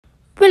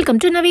Welcome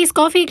to NaVi's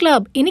Coffee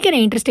Club. இன்னைக்கு என்ன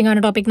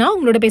இன்ட்ரெஸ்டிங்கான டாபிக்னா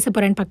உங்களோட பேச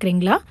போறேன்னு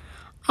பார்க்குறீங்களா?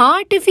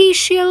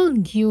 ஆர்டிஃபிஷியல்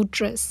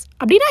யூட்ரஸ்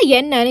அப்படின்னா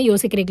என்னன்னு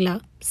யோசிக்கிறீங்களா?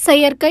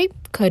 செயற்கை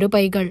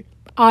கருப்பைகள்,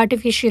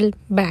 ஆர்டிஃபிஷியல்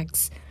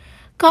பேக்ஸ்.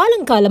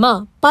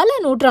 காலங்காலமாக பல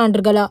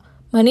நூற்றாண்டுகளா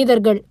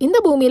மனிதர்கள் இந்த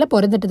பூமியில்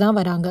பிறந்துட்டு தான்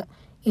வராங்க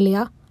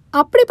இல்லையா?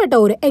 அப்படிப்பட்ட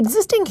ஒரு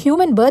existing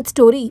human birth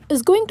story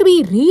is going to be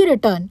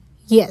ரீரிட்டர்ன்.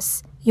 S,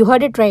 you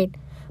heard it right.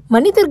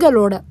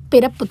 மனிதர்களோட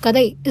பிறப்பு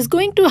கதை is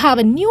going to have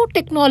a new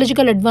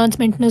technological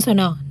அட்வான்ஸ்மெண்ட்னு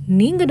சொன்னா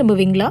நீங்க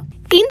நம்புவீங்களா?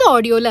 இந்த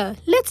ஆடியோல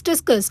let's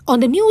discuss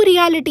on the new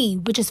reality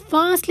which is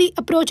fastly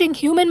approaching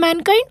human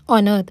mankind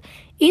on earth.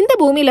 இந்த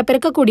பூமியில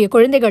பிறக்கக்கூடிய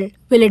குழந்தைகள்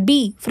will it be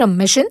from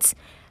machines?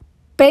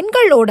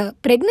 பெண்களோட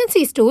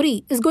pregnancy story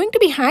is going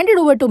to be handed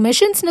over to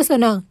machines-னு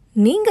சொன்னா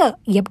நீங்க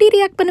எப்படி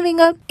ரியாக்ட்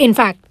பண்ணுவீங்க? In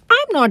fact,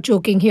 I'm not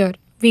joking here.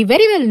 We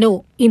very well know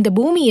இந்த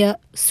பூமியை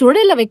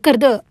சுழல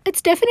வைக்கிறது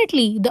it's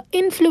definitely the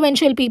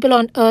influential people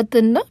on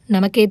earth-ன்னு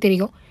நமக்கே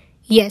தெரியும்.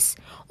 Yes,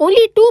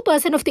 only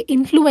 2% of the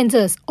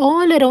influencers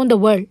all around the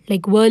world,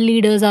 like world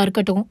leaders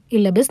இருக்கட்டும்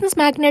இல்லை business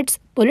magnates,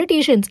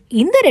 politicians,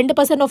 இந்த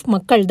 2% of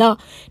மக்கள் தான்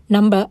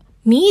நம்ம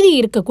மீதி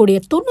இருக்கக்கூடிய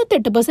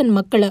 98%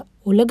 மக்களை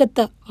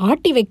உலகத்தை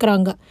ஆட்டி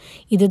வைக்கிறாங்க.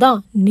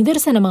 இதுதான்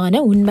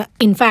நிதர்சனமான உண்மை.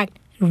 இன்ஃபேக்ட்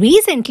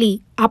ரீசென்ட்லி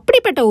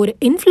அப்படிப்பட்ட ஒரு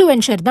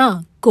இன்ஃப்ளூயன்சர் தான்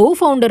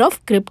co-founder of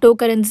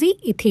cryptocurrency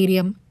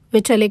Ethereum,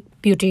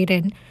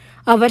 vitalikbuterin.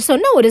 அவர்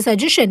சொன்ன ஒரு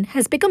suggestion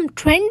has become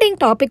trending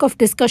topic of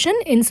discussion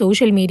in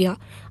social media.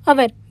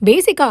 அவர்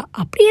பேசிக்கா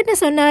அப்படி என்ன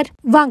சொன்னார்?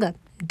 வாங்க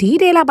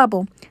டீடைலா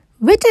பார்ப்போம்.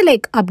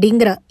 Vitalik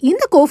அப்படிங்கிற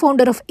இந்த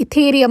co-founder of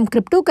Ethereum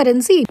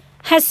cryptocurrency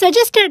has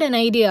suggested an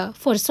idea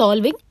for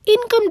solving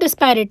income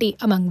disparity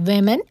among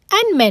women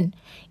and men.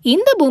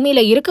 இந்த பூமியில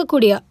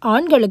இருக்கக்கூடிய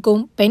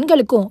ஆண்களுக்கும்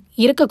பெண்களுக்கும்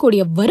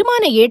இருக்கக்கூடிய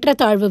வருமான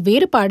ஏற்றத்தாழ்வு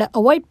வேறுபாடை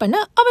அவாய்ட்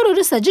பண்ண அவர்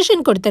ஒரு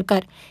சஜஷன்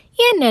கொடுத்திருக்கார்.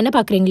 என்னன்னு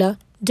பாக்குறீங்களா?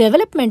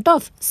 டெவலப்மெண்ட்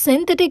ஆஃப்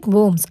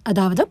syntheticwombs,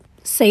 அதாவது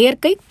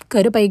செயற்கை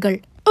கருப்பைகள்.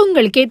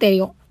 உங்களுக்கே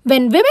தெரியும்,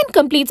 when women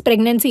completes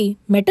pregnancy,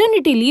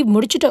 maternity leave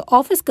முடிச்சுட்டு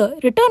ஆஃபீஸ்க்கு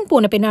ரிட்டர்ன்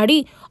போன பின்னாடி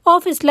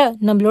ஆஃபீஸில்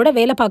நம்மளோட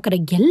வேலை பார்க்குற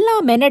எல்லா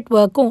men at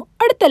workக்கும்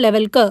அடுத்த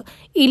லெவலுக்கு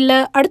இல்லை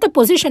அடுத்த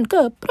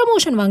பொசிஷனுக்கு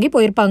ப்ரமோஷன் வாங்கி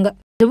போயிருப்பாங்க.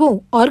 இதுவும்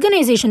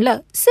ஆர்கனைசேஷனில்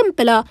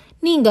சிம்பிளாக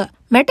நீங்கள்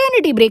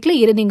மெட்டர்னிட்டி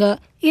பிரேக்கில் இருந்தீங்க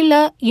இல்லை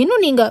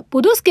இன்னும் நீங்கள்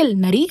புது ஸ்கில்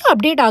நிறைய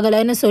அப்டேட்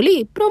ஆகலைன்னு சொல்லி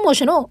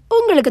ப்ரமோஷனும்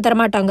உங்களுக்கு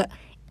தரமாட்டாங்க.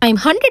 ஐ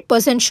எம்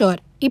 100% ஷுர்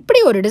இப்படி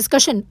ஒரு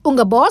டிஸ்கஷன்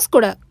உங்க பாஸ்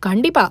கூட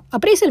கண்டிப்பா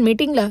அப்ரைசல்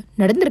மீட்டிங்ல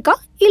நடந்திருக்கா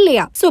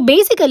இல்லையா? So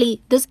basically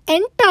this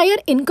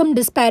entire income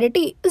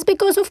disparity is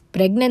because of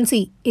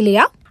pregnancy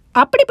இல்லையா?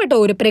 அப்படிப்பட்ட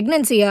ஒரு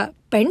பிரெக்னன்சியை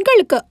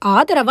பெண்களுக்கு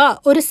ஆதரவா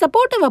ஒரு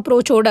சப்போர்ட்டிவ்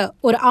அப்ரோச்சோட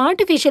ஒரு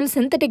ஆர்டிஃபிஷியல்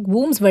சிந்தட்டிக்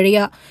வூம்ஸ்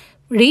வழியா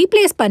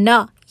ரீப்ளேஸ் பண்ணா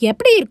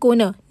எப்படி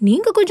இருக்கும்னு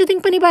நீங்க கொஞ்சம்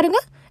திங்க் பண்ணி பாருங்க.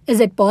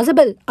 இஸ் இட்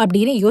பாசிபிள்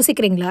அப்படின்னு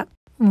யோசிக்கிறீங்களா?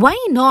 Why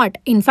not?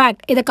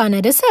 இன்ஃபேக்ட் இதுக்கான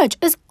research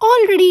is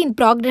already in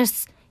progress.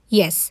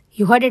 S,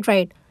 you heard it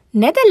right.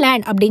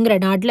 Netherland அப்படிங்கிற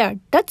நாட்டில்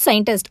touch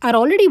scientist are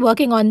already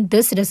working on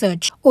this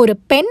research. ஒரு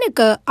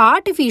பெண்ணுக்கு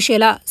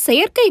ஆர்டிஃபிஷியலா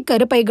செயற்கை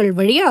கருப்பைகள்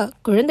வழியா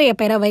குழந்தைய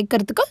பெற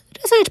வைக்கிறதுக்கு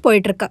ரிசர்ச்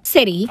போயிட்டு இருக்கு.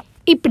 சரி,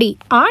 இப்படி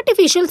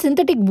ஆர்டிஃபிஷியல்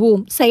சிந்தட்டிக்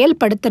வூம்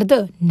செயல்படுத்துறது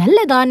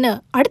நல்லதான்னு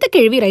அடுத்த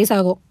கேள்வி ரைஸ்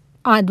ஆகும்.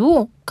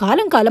 அதுவும்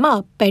காலங்காலமா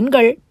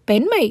பெண்கள்,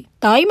 பெண்மை,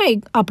 தாய்மை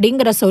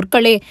அப்படிங்கிற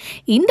சொற்களே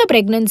இந்த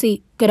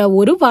பிரெக்னன்சிங்கிற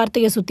ஒரு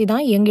வார்த்தையை சுத்தி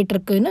தான் இயங்கிட்டு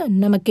இருக்குன்னு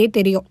நமக்கே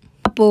தெரியும்.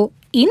 அப்போ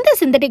இந்த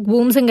சிந்தட்டிக்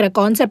வூம்ஸ்ங்கிற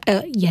கான்செப்டை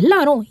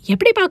எல்லாரும்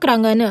எப்படி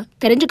பார்க்குறாங்கன்னு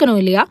தெரிஞ்சுக்கணும்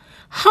இல்லையா?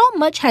 How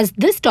much has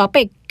this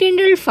topic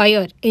kindled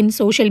fire in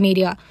social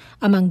media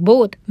among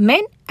both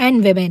men and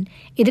women?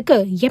 இதுக்கு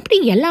எப்படி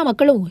எல்லா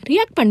மக்களும்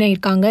ரியாக்ட்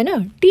பண்ணியிருக்காங்கன்னு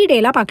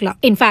டீடைலாக பார்க்கலாம்.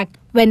 In fact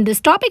when this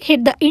topic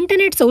hit the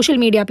internet social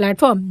media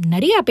platform,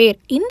 நிறைய பேர்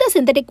இந்த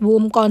சிந்தட்டிக்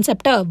வூம்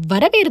கான்செப்டை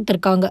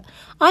வரவேற்றிருக்காங்க.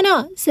 ஆனா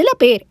சில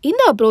பேர்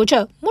இந்த அப்ரோச்சை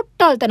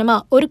முட்டாள்தனமா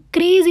ஒரு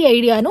கிரேசி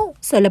ஐடியானும்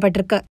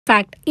சொல்லப்பட்டிருக்கு.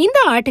 ஃபேக்ட், இந்த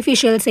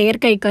ஆர்டிஃபிஷியல்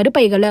செயற்கை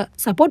கருப்பைகளை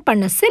சப்போர்ட்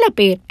பண்ண சில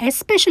பேர்,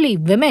 especially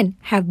women,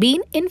 have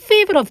been in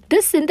favor of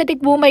this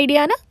synthetic womb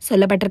ஐடியான்னு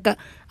சொல்லப்பட்டிருக்கு.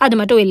 அது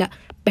மட்டும் இல்ல,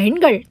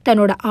 பெண்கள்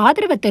தன்னோட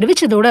ஆதரவை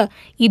தெரிவிச்சதோட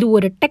இது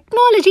ஒரு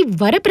டெக்னாலஜி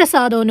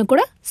வரப்பிரசாதம்னு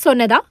கூட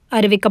சொன்னதா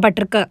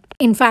அறிவிக்கப்பட்டிருக்கு.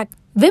 இன்ஃபேக்ட்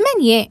விமன்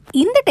ஏன்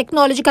இந்த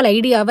டெக்னாலஜிக்கல்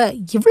ஐடியாவை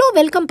இவ்வளோ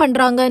வெல்கம்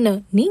பண்றாங்கன்னு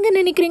நீங்க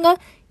நினைக்கிறீங்க?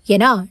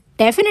 ஏன்னா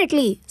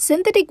டெஃபினெட்லி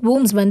சிந்தட்டிக்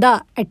வூம்ஸ் வந்தா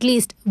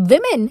at least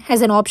women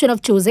has an option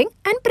of choosing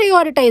and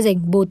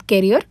prioritising both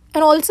career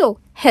and also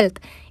health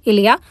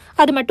இல்லையா?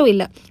 அது மட்டும்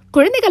இல்லை,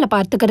 குழந்தைகளை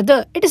பார்த்துக்கிறது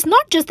it is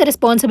not just the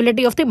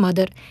responsibility of the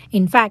mother.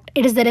 In fact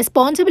it is the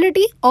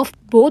responsibility of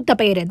both the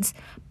parents.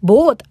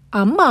 Both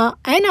அம்மா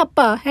and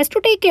அப்பா has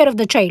to take care of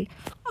the child.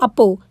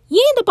 அப்போ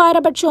ஏன் இந்த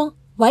பாரபட்சம்?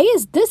 Why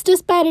is this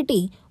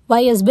disparity?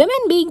 Why is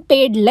women being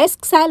paid less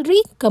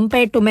salary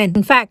compared to men?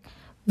 In fact,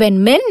 when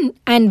men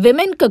and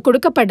womenக்கு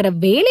கொடுக்கப்படுற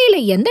வேலையில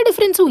எந்த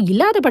டிஃபரன்ஸும்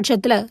இல்லாத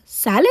பட்சத்துல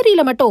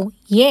சேலரியில மட்டும்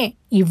ஏன்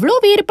இவ்வளோ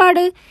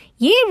வேறுபாடு?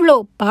 ஏன் இவ்வளோ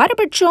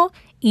பாரபட்சம்?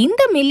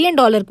 இந்த $1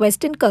 million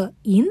குவெஸ்டனுக்கு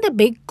இந்த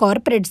பிக்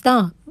கார்பரேட்ஸ்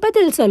தான்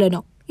பதில்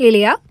சொல்லணும்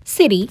இல்லையா?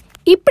 சரி,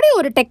 இப்படி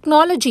ஒரு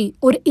டெக்னாலஜி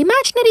ஒரு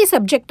இமேஜினரி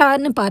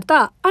சப்ஜெக்டான்னு பார்த்தா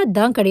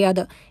அதுதான்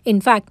கிடையாது.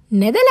 In fact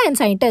Netherland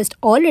scientist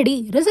already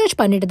research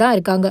பண்ணிட்டு தான்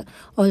இருக்காங்க.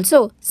 Also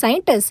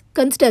scientist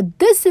consider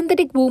this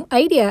synthetic womb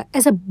idea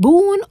as a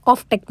boon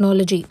of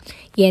technology.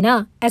 ஏன்னா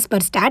as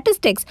per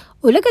statistics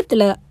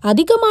உலகத்தில்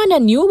அதிகமான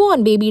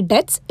நியூபார்ன் பேபி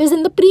டெத்ஸ் இஸ்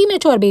இந்த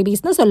ப்ரீமெச்சூர்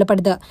பேபிஸ்னு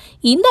சொல்லப்படுது.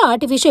 இந்த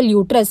ஆர்டிஃபிஷியல்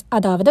யூட்ரஸ்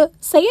அதாவது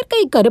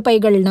செயற்கை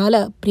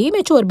கருப்பைகள்னால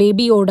ப்ரீமெச்சூர்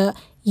பேபியோட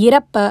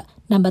இறப்பை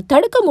நம்ம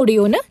தடுக்க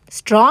முடியும்னு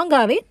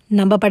ஸ்ட்ராங்காகவே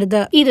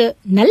நம்பப்படுது. இது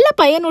நல்ல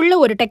பயனுள்ள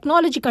ஒரு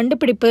டெக்னாலஜி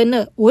கண்டுபிடிப்புன்னு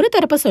ஒரு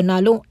தரப்பு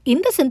சொன்னாலும்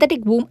இந்த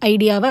சிந்தட்டிக் womb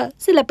ஐடியாவை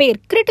சில பேர்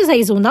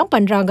கிரிட்டிசைஸும் தான்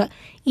பண்ணுறாங்க.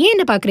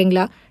 ஏன்னு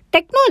பார்க்குறீங்களா?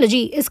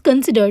 Technology is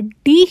considered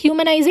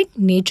dehumanising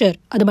nature.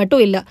 அது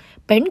மட்டும் இல்லை,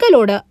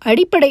 பெண்களோட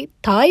அடிப்படை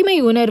தாய்மை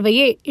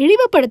உணர்வையே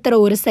இழிவுபடுத்துகிற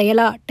ஒரு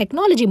செயலாக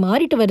டெக்னாலஜி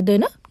மாறிட்டு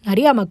வருதுன்னு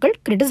நிறையா மக்கள்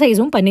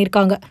கிரிட்டிசைஸும்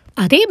பண்ணியிருக்காங்க.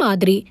 அதே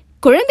மாதிரி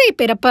குழந்தை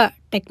பிறப்ப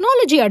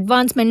டெக்னாலஜி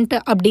அட்வான்ஸ்மெண்ட்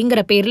அப்படிங்கிற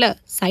பேரில்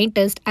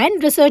scientist and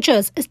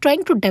researchers is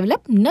trying to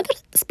develop another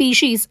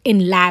species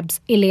in labs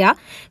இல்லையா?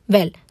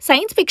 வெல்,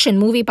 சயின்ஸ் ஃபிக்ஷன்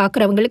மூவி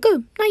பார்க்குறவங்களுக்கு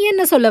நான்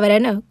என்ன சொல்ல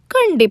வரேன்னு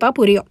கண்டிப்பாக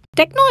புரியும்.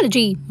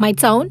 Technology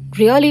might sound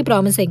really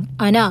promising,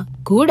 ஆனால்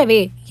கூடவே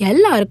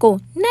எல்லாருக்கும்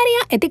நிறைய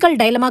எத்திக்கல்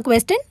டைலமா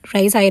குவெஸ்டன்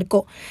ரைஸ்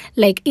ஆயிருக்கும்.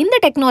 லைக் இந்த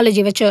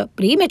டெக்னாலஜி வச்சு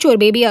ப்ரீமெச்சூர்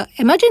பேபியை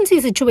எமர்ஜென்சி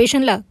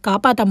சுச்சுவேஷனில்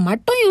காப்பாற்ற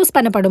மட்டும் யூஸ்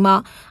பண்ணப்படுமா?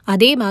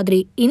 அதே மாதிரி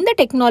இந்த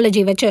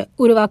டெக்னாலஜி வச்சு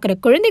உருவாக்குற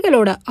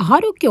குழந்தைகளோட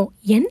ஆரோக்கியம்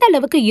எந்த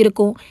அளவுக்கு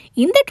இருக்கும்?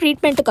 இந்த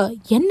ட்ரீட்மெண்ட்டுக்கு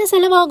என்ன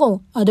செலவாகும்?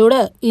 அதோட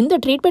இந்த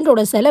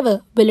ட்ரீட்மெண்ட்டோட செலவு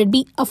will it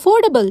be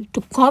affordable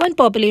to common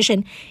population?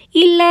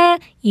 இல்லை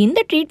இந்த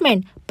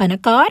ட்ரீட்மெண்ட்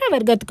பணக்கார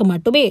வர்க்கத்துக்கு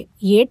மட்டுமே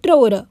ஏற்ற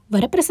ஒரு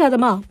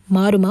வரப்பிரசாதமா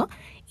மாறுமா?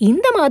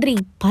 இந்த மாதிரி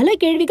பல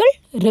கேள்விகள்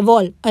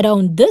revolve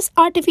around this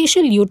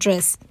artificial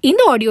uterus.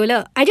 இந்த ஆடியோல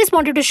I just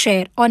wanted to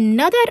share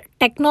another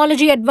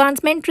technology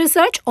advancement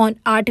research on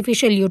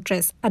artificial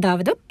uterus,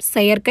 அதாவது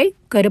செயற்கை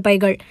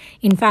கருப்பைகள்.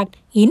 இன்ஃபேக்ட்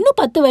இன்னும்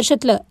 10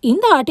 வருஷத்துல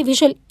இந்த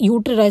ஆர்டிஃபிஷியல்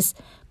யூட்டரஸ்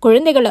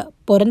குழந்தைகளை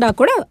பிறந்தா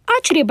கூட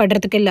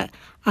ஆச்சரியப்படுறதுக்கு இல்லை.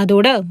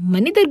 அதோட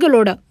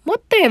மனிதர்களோட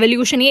மொத்த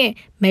எவல்யூஷனையே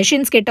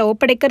மெஷின்ஸ் கிட்ட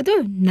ஒப்படைக்கிறது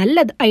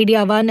நல்ல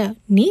ஐடியாவான்னு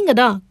நீங்க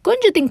தான்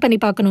கொஞ்சம் திங்க் பண்ணி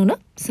பார்க்கணும்னு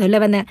சொல்ல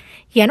வந்தேன்.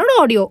 என்னோட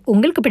ஆடியோ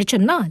உங்களுக்கு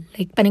பிடிச்சிருந்தா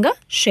லைக் பண்ணுங்க,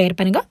 ஷேர்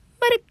பண்ணுங்க,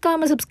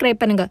 மறக்காம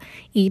சப்ஸ்கிரைப் பண்ணுங்க.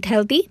 Eat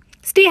healthy,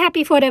 stay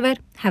happy for ever.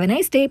 Have a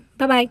nice day.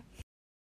 Bye bye.